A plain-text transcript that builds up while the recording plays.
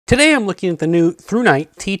Today I'm looking at the new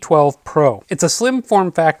Thrunite T12 Pro. It's a slim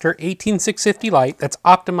form factor 18650 light that's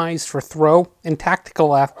optimized for throw and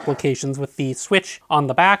tactical applications with the switch on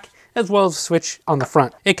the back as well as a switch on the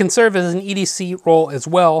front. It can serve as an EDC role as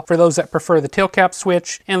well for those that prefer the tail cap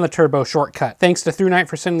switch and the turbo shortcut. Thanks to Thrunite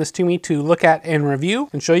for sending this to me to look at and review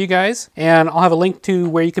and show you guys. And I'll have a link to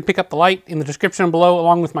where you can pick up the light in the description below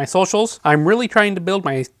along with my socials. I'm really trying to build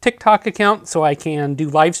my TikTok account so I can do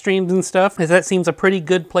live streams and stuff, as that seems a pretty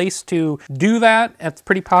good place to do that. It's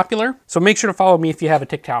pretty popular. So make sure to follow me if you have a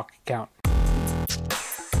TikTok account.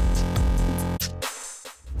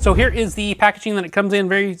 So here is the packaging that it comes in,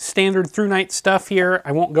 very standard Thrunite stuff here.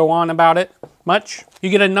 I won't go on about it much. You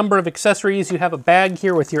get a number of accessories. You have a bag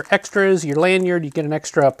here with your extras, your lanyard, you get an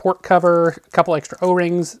extra port cover, a couple extra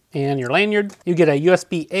O-rings, and your lanyard. You get a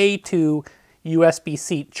USB-A to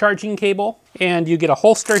USB-C charging cable, and you get a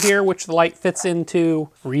holster here, which the light fits into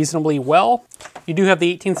reasonably well. You do have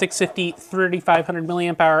the 18650 3500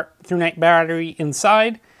 milliamp hour Thrunite battery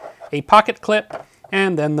inside, a pocket clip,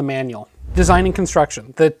 and then the manual. Design and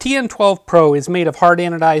construction. The TN12 Pro is made of hard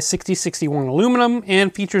anodized 6061 aluminum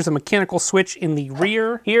and features a mechanical switch in the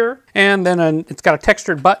rear here. And then it's got a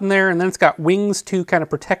textured button there, and then it's got wings to kind of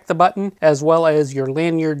protect the button, as well as your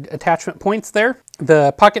lanyard attachment points there.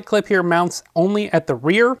 The pocket clip here mounts only at the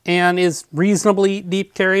rear and is reasonably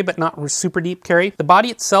deep carry, but not super deep carry. The body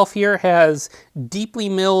itself here has deeply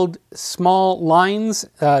milled small lines.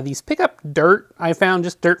 These pick up dirt, I found,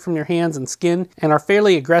 just dirt from your hands and skin, and are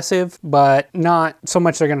fairly aggressive, but not so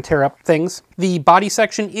much they're going to tear up things. The body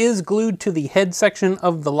section is glued to the head section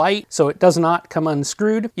of the light, so it does not come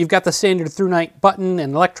unscrewed. You've got the standard Thrunite button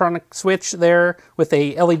and electronic switch there with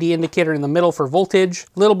a LED indicator in the middle for voltage.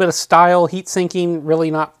 A little bit of style, heat sinking,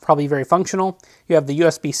 really not probably very functional. You have the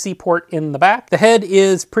USB-C port in the back. The head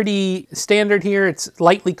is pretty standard here. It's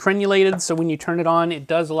lightly crenulated, so when you turn it on, it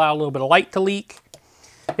does allow a little bit of light to leak.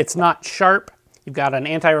 It's not sharp. You've got an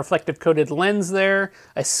anti-reflective coated lens there,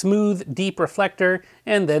 a smooth, deep reflector,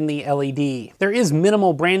 and then the LED. There is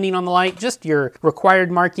minimal branding on the light, just your required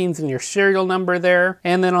markings and your serial number there.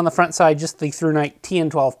 And then on the front side, just the Thrunite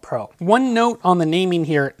TN12 Pro. One note on the naming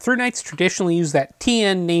here, Thrunites traditionally use that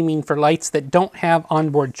TN naming for lights that don't have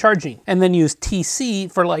onboard charging, and then use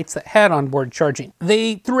TC for lights that had onboard charging.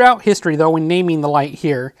 They, throughout history though, when naming the light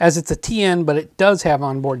here, as it's a TN, but it does have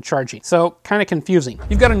onboard charging. So kind of confusing.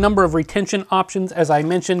 You've got a number of retention options. As I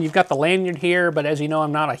mentioned, you've got the lanyard here, but as you know,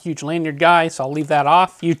 I'm not a huge lanyard guy, so I'll leave that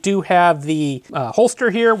off. You do have the holster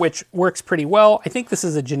here, which works pretty well. I think this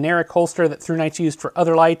is a generic holster that Thrunite's used for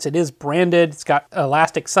other lights. It is branded. It's got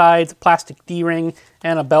elastic sides, a plastic D-ring,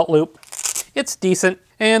 and a belt loop. It's decent.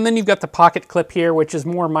 And then you've got the pocket clip here, which is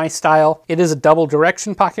more my style. It is a double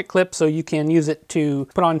direction pocket clip, so you can use it to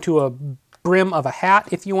put onto a brim of a hat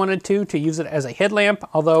if you wanted to use it as a headlamp,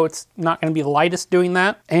 although it's not going to be the lightest doing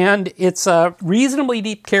that. And it's a reasonably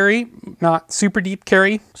deep carry, not super deep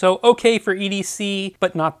carry, so okay for EDC,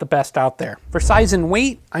 but not the best out there. For size and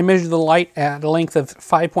weight, I measured the light at a length of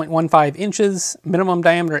 5.15 inches, minimum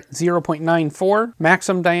diameter at 0.94,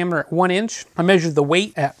 maximum diameter at 1 inch. I measured the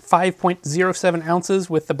weight at 5.07 ounces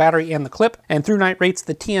with the battery and the clip, and Thrunite rates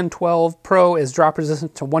the TN12 Pro as drop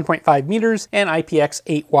resistant to 1.5 meters and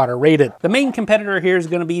IPX8 water rated. The main competitor here is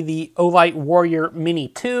going to be the Olight Warrior Mini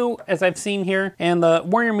 2, as I've seen here, and the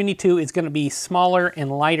Warrior Mini 2 is going to be smaller and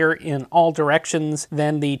lighter in all directions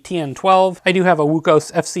than the TN12. I do have a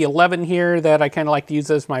Wukos FC11 here that I kind of like to use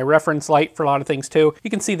as my reference light for a lot of things too. You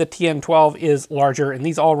can see the TN12 is larger, and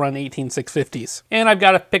these all run 18650s. And I've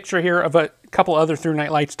got a picture here of a couple other Thrunite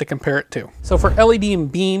lights to compare it to. So for LED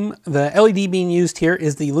and beam, the LED beam used here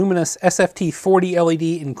is the Luminous SFT40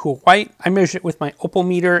 LED in cool white. I measured it with my Opal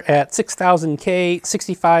meter at 6000K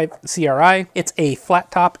 65 CRI. It's a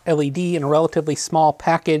flat top LED in a relatively small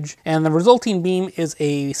package, and the resulting beam is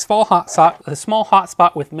a small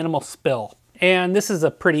hotspot with minimal spill. And this is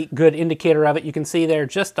a pretty good indicator of it. You can see there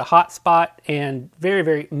just a hot spot and very,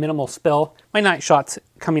 very minimal spill. My night shots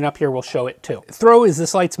coming up here will show it too. Throw is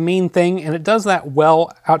this light's main thing, and it does that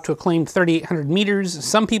well out to a claimed 3,800 meters.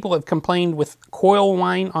 Some people have complained with coil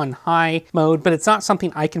whine on high mode, but it's not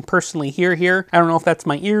something I can personally hear here. I don't know if that's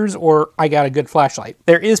my ears or I got a good flashlight.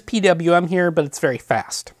 There is PWM here, but it's very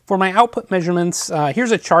fast. For my output measurements,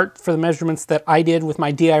 here's a chart for the measurements that I did with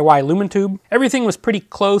my DIY lumen tube. Everything was pretty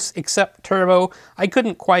close except turbo. I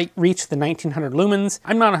couldn't quite reach the 1900 lumens.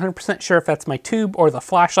 I'm not 100% sure if that's my tube or the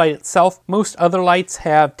flashlight itself. Most other lights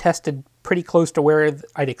have tested pretty close to where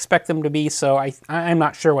I'd expect them to be, so I'm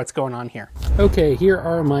not sure what's going on here. Okay, here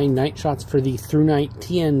are my night shots for the Thrunite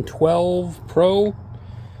TN12 Pro.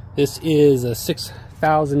 This is a 6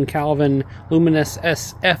 3000 Kelvin Luminous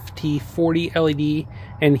SFT40 LED,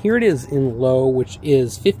 and here it is in low, which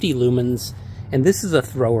is 50 lumens, and this is a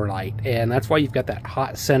thrower light, and that's why you've got that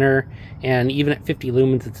hot center, and even at 50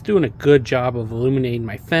 lumens it's doing a good job of illuminating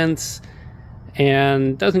my fence,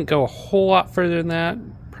 and doesn't go a whole lot further than that,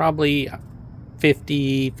 probably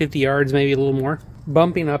 50 yards, maybe a little more.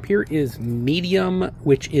 Bumping up here is medium,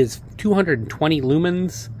 which is 220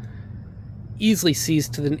 lumens. Easily sees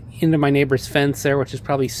to the end of my neighbor's fence there, which is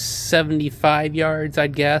probably 75 yards,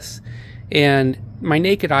 I'd guess. And my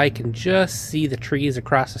naked eye can just see the trees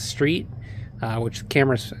across the street, which the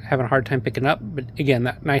camera's having a hard time picking up. But again,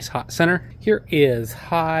 that nice hot center. Here is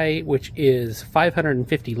high, which is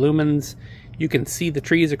 550 lumens. You can see the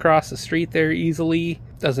trees across the street there easily.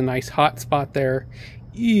 Does a nice hot spot there.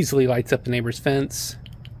 Easily lights up the neighbor's fence.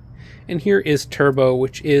 And here is turbo,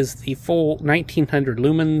 which is the full 1900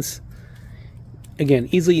 lumens. Again,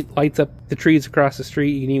 easily lights up the trees across the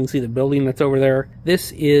street. You can even see the building that's over there.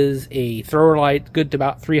 This is a thrower light, good to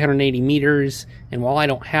about 380 meters. And while I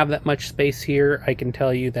don't have that much space here, I can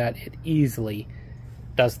tell you that it easily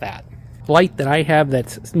does that. Light that I have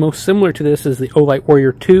that's most similar to this is the Olight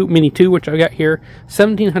Warrior 2 Mini 2, which I got here.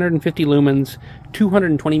 1750 lumens,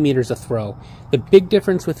 220 meters of throw. The big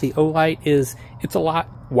difference with the Olight is it's a lot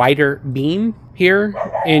wider beam here,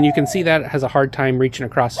 and you can see that it has a hard time reaching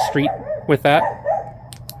across the street with that.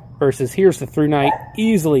 Versus here's the Thrunite,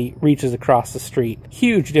 easily reaches across the street.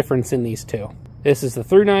 Huge difference in these two. This is the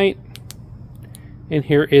Thrunite, and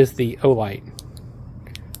here is the Olight.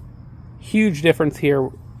 Huge difference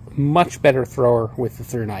here. Much better thrower with the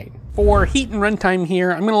Thrunite. For heat and runtime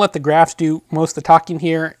here, I'm going to let the graphs do most of the talking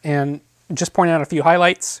here and just point out a few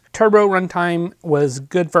highlights. Turbo runtime was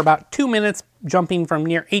good for about 2 minutes, jumping from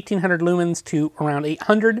near 1800 lumens to around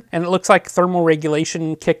 800, and it looks like thermal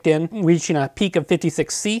regulation kicked in, reaching a peak of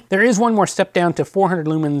 56C. There is one more step down to 400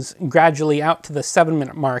 lumens gradually out to the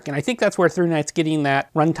 7-minute mark, and I think that's where Thrunite's getting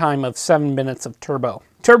that runtime of 7 minutes of turbo.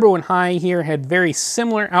 Turbo and high here had very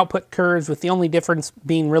similar output curves, with the only difference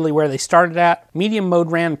being really where they started at. Medium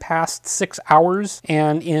mode ran past 6 hours,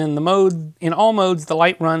 and in all modes the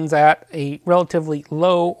light runs at a relatively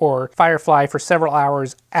low or firefly for several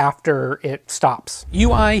hours after it stops.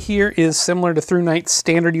 UI here is similar to Thrunite's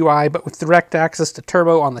standard UI, but with direct access to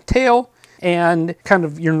turbo on the tail and kind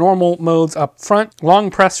of your normal modes up front.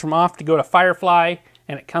 Long press from off to go to firefly,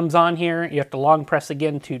 and it comes on here. You have to long press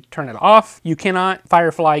again to turn it off. You cannot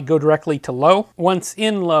firefly go directly to low. Once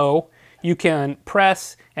in low, you can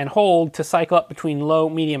press and hold to cycle up between low,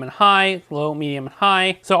 medium, and high, low, medium, and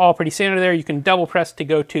high. So all pretty standard there. You can double press to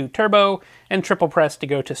go to turbo and triple press to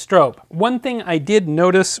go to strobe. One thing I did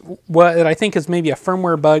notice that I think is maybe a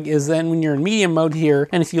firmware bug is then when you're in medium mode here,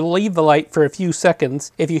 and if you leave the light for a few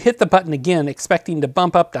seconds, if you hit the button again expecting to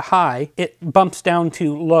bump up to high, it bumps down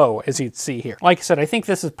to low, as you'd see here. Like I said, I think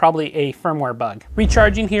this is probably a firmware bug.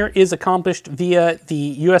 Recharging here is accomplished via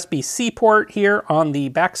the USB-C port here on the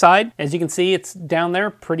back side. As you can see, it's down there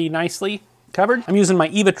pretty nicely covered. I'm using my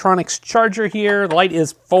Evatronics charger here. The light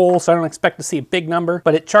is full, so I don't expect to see a big number,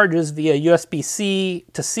 but it charges via USB-C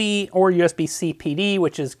to C or USB-C PD,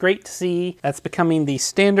 which is great to see. That's becoming the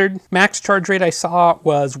standard. Max charge rate I saw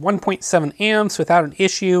was 1.7 amps without an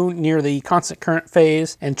issue near the constant current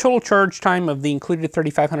phase, and total charge time of the included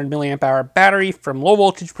 3500 milliamp hour battery from low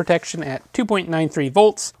voltage protection at 2.93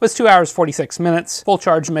 volts was 2 hours 46 minutes. Full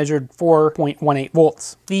charge measured 4.18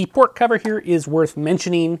 volts. The port cover here is worth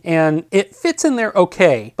mentioning, and it fits in there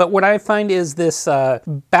okay, but what I find is this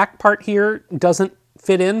back part here doesn't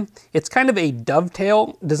fit in. It's kind of a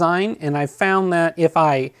dovetail design, and I've found that if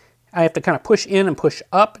I have to kind of push in and push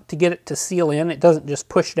up to get it to seal in, it doesn't just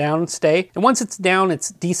push down and stay. And once it's down, it's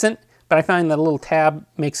decent, but I find that a little tab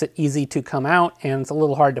makes it easy to come out, and it's a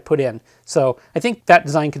little hard to put in. So I think that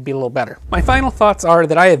design could be a little better. My final thoughts are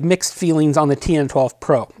that I have mixed feelings on the TN12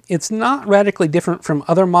 Pro. It's not radically different from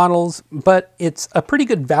other models, but it's a pretty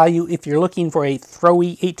good value if you're looking for a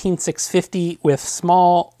throwy 18650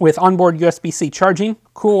 with onboard USB-C charging,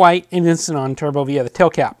 cool white, and instant on turbo via the tail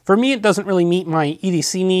cap. For me, it doesn't really meet my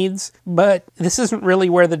EDC needs, but this isn't really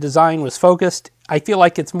where the design was focused. I feel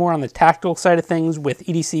like it's more on the tactical side of things, with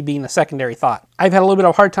EDC being a secondary thought. I've had a little bit of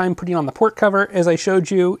a hard time putting on the port cover, as I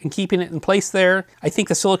showed you, and keeping it in place there. I think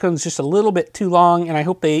the silicone's just a little bit too long, and I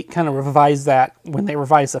hope they kind of revise that when they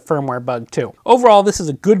revise the firmware bug too. Overall, this is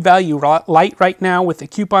a good value light right now with the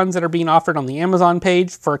coupons that are being offered on the Amazon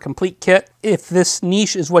page for a complete kit. If this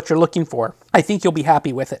niche is what you're looking for, I think you'll be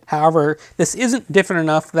happy with it. However, this isn't different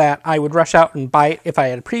enough that I would rush out and buy it if I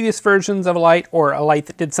had previous versions of a light or a light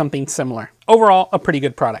that did something similar. Overall, a pretty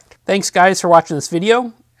good product. Thanks guys for watching this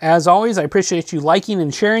video. As always, I appreciate you liking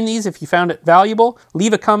and sharing these if you found it valuable.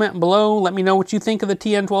 Leave a comment below, let me know what you think of the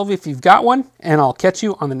TN12 if you've got one, and I'll catch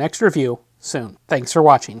you on the next review soon. Thanks for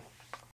watching.